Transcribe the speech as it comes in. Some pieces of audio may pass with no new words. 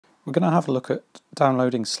We're going to have a look at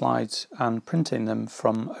downloading slides and printing them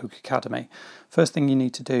from Oak Academy. First thing you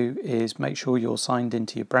need to do is make sure you're signed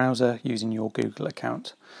into your browser using your Google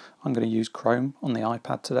account. I'm going to use Chrome on the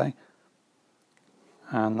iPad today,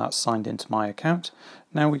 and that's signed into my account.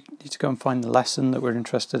 Now we need to go and find the lesson that we're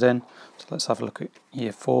interested in. So let's have a look at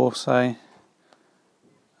Year 4, say,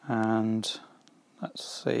 and let's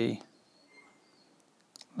see.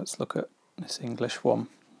 Let's look at this English one.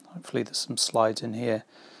 Hopefully there's some slides in here.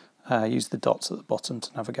 Use the dots at the bottom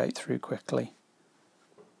to navigate through quickly.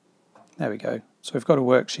 There we go. So we've got a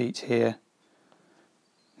worksheet here.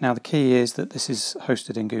 Now the key is that this is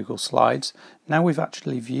hosted in Google Slides. Now we've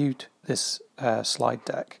actually viewed this slide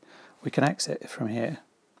deck, we can exit from here.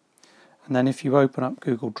 And then if you open up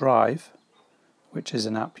Google Drive, which is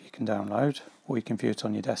an app you can download, or you can view it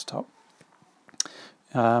on your desktop.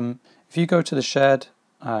 If you go to the shared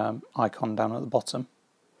icon down at the bottom,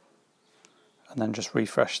 and then just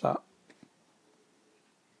refresh that.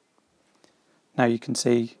 Now you can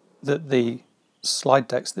see that the slide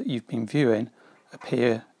decks that you've been viewing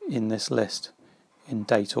appear in this list in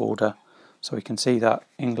date order. So we can see that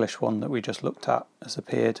English one that we just looked at has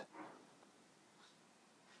appeared.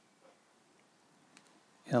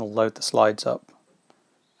 It'll load the slides up,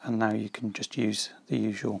 and now you can just use the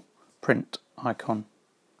usual print icon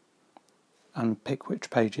and pick which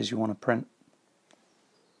pages you want to print.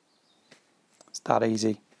 It's that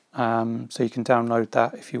easy. So you can download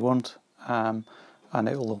that if you want, and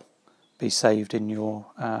it will be saved in your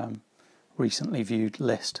recently viewed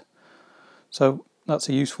list. So that's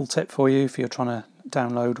a useful tip for you if you're trying to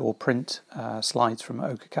download or print slides from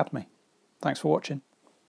Oak Academy. Thanks for watching.